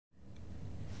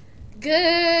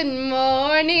Good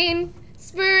morning,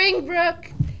 Springbrook.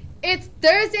 It's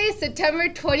Thursday, September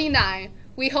 29.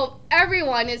 We hope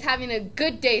everyone is having a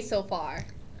good day so far.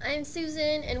 I'm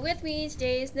Susan, and with me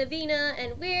today is Navina,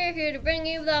 and we're here to bring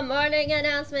you the morning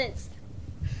announcements.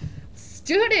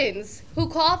 Students who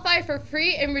qualify for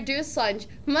free and reduced lunch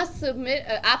must submit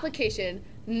an application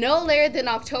no later than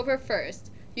October 1st.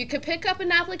 You can pick up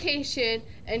an application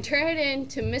and turn it in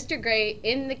to Mr. Gray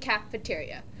in the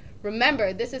cafeteria.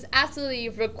 Remember, this is absolutely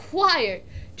required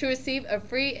to receive a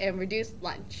free and reduced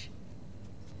lunch.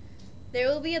 There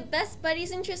will be a Best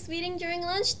Buddies interest meeting during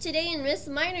lunch today in Miss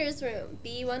Miner's room,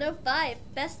 B105.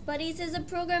 Best Buddies is a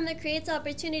program that creates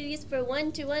opportunities for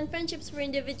one-to-one friendships for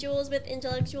individuals with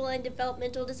intellectual and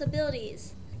developmental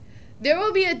disabilities. There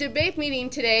will be a debate meeting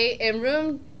today in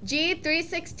room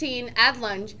G316 at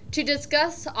lunch to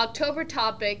discuss October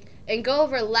topic and go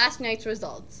over last night's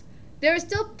results. There is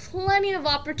still plenty of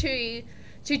opportunity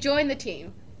to join the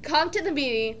team. Come to the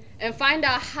meeting and find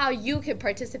out how you can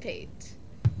participate.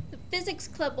 The Physics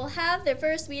Club will have their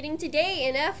first meeting today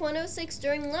in F106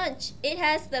 during lunch. It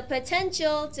has the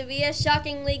potential to be a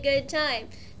shockingly good time.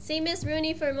 See Miss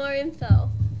Rooney for more info.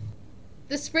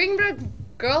 The Springbrook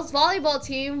girls volleyball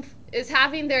team is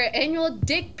having their annual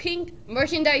Dick Pink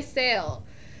merchandise sale.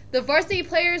 The varsity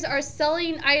players are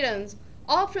selling items.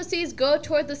 All proceeds go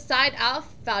toward the Side Out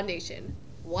Foundation.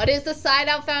 What is the Side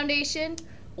Out Foundation?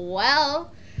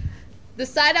 Well, the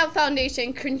Side Out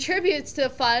Foundation contributes to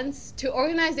funds to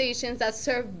organizations that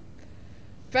serve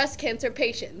breast cancer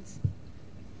patients.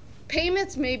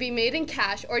 Payments may be made in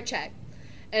cash or check,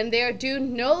 and they are due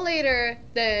no later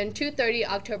than 2:30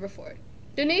 October 4th.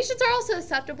 Donations are also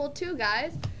acceptable too,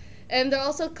 guys, and they're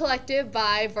also collected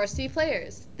by varsity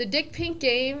players. The Dick Pink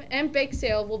game and bake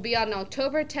sale will be on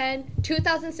October 10,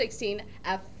 2016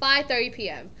 at 5:30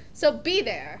 p.m. So be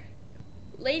there.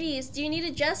 Ladies, do you need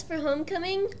a dress for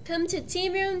homecoming? Come to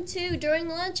Team Room 2 during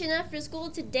lunch and after school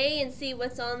today and see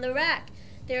what's on the rack.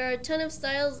 There are a ton of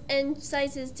styles and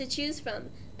sizes to choose from.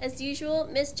 As usual,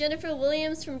 Miss Jennifer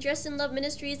Williams from Dress and Love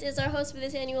Ministries is our host for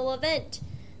this annual event.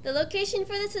 The location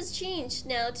for this has changed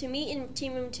now to meet in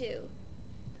Team Room 2.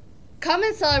 Come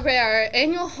and celebrate our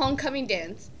annual homecoming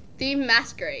dance, themed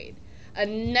Masquerade, a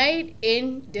night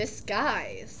in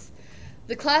disguise.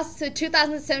 The class of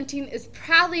 2017 is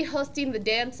proudly hosting the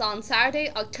dance on Saturday,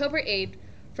 October 8th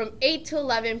from 8 to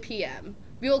 11 p.m.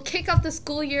 We will kick off the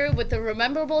school year with a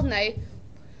memorable night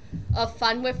of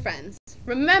fun with friends.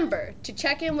 Remember to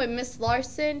check in with Miss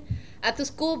Larson at the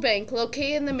school bank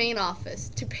located in the main office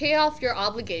to pay off your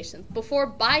obligations before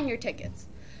buying your tickets.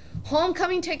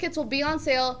 Homecoming tickets will be on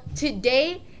sale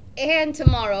today and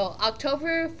tomorrow,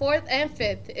 October 4th and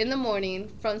 5th in the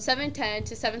morning from 7:10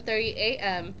 to 7:30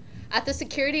 a.m. at the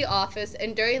security office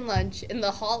and during lunch in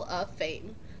the Hall of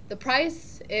Fame. The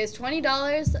price is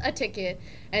 $20 a ticket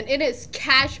and it is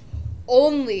cash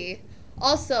only.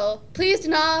 Also, please do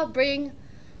not bring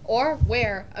or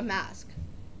wear a mask.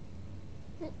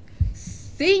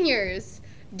 Seniors,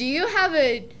 do you have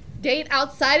a date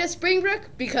outside of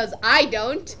Springbrook? Because I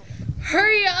don't.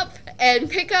 Hurry up and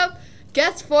pick up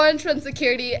guest forms from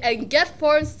security and get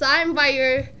forms signed by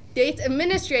your date's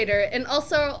administrator and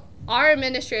also our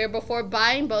administrator before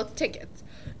buying both tickets.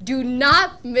 Do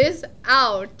not miss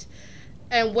out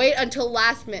and wait until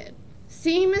last minute.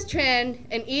 See Ms. Tran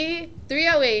and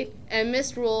E308 and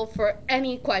Ms. Rule for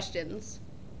any questions.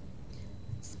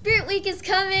 Spirit Week is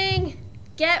coming!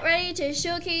 Get ready to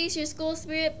showcase your school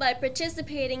spirit by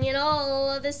participating in all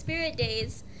of the Spirit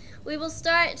Days. We will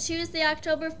start Tuesday,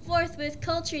 October 4th with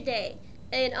Culture Day,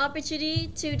 an opportunity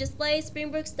to display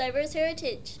Springbrook's diverse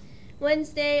heritage.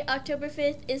 Wednesday, October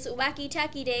 5th is Wacky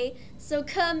Tacky Day, so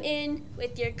come in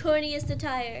with your corniest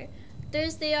attire.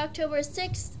 Thursday, October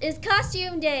 6th is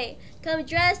Costume Day. Come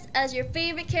dressed as your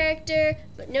favorite character,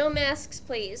 but no masks,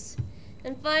 please.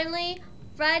 And finally,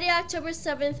 Friday, October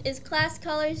 7th is Class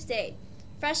Colors Day.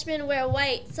 Freshmen wear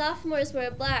white, sophomores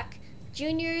wear black,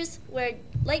 juniors wear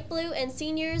light blue, and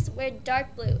seniors wear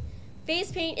dark blue.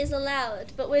 Face paint is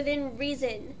allowed, but within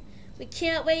reason. We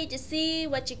can't wait to see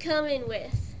what you come in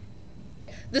with.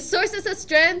 The Sources of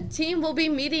Strength team will be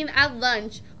meeting at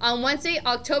lunch on Wednesday,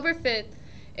 October 5th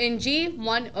in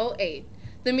G108.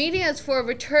 The meeting is for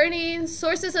returning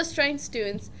Sources of Strength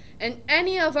students and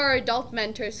any of our adult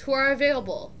mentors who are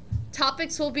available.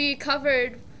 Topics will be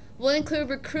covered will include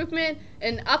recruitment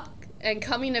and up and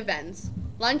coming events.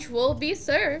 Lunch will be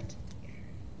served.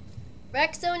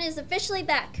 Rec Zone is officially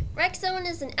back. Rec Zone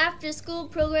is an after-school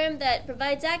program that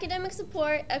provides academic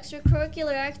support,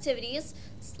 extracurricular activities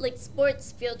like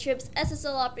sports, field trips,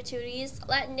 SSL opportunities,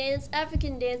 Latin dance,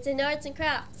 African dance, and arts and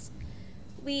crafts.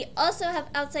 We also have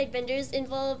outside vendors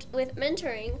involved with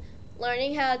mentoring,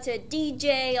 learning how to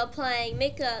DJ, applying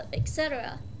makeup,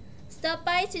 etc. Stop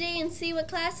by today and see what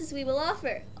classes we will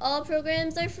offer. All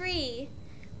programs are free.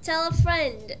 Tell a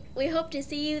friend. We hope to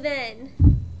see you then.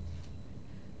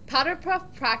 Powder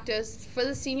puff practice for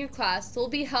the senior class will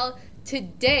be held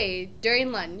today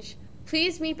during lunch.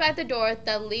 Please meet by the door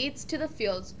that leads to the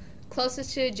fields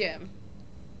closest to the gym.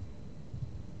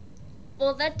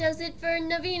 Well, that does it for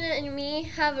Navina and me.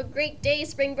 Have a great day,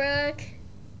 Springbrook.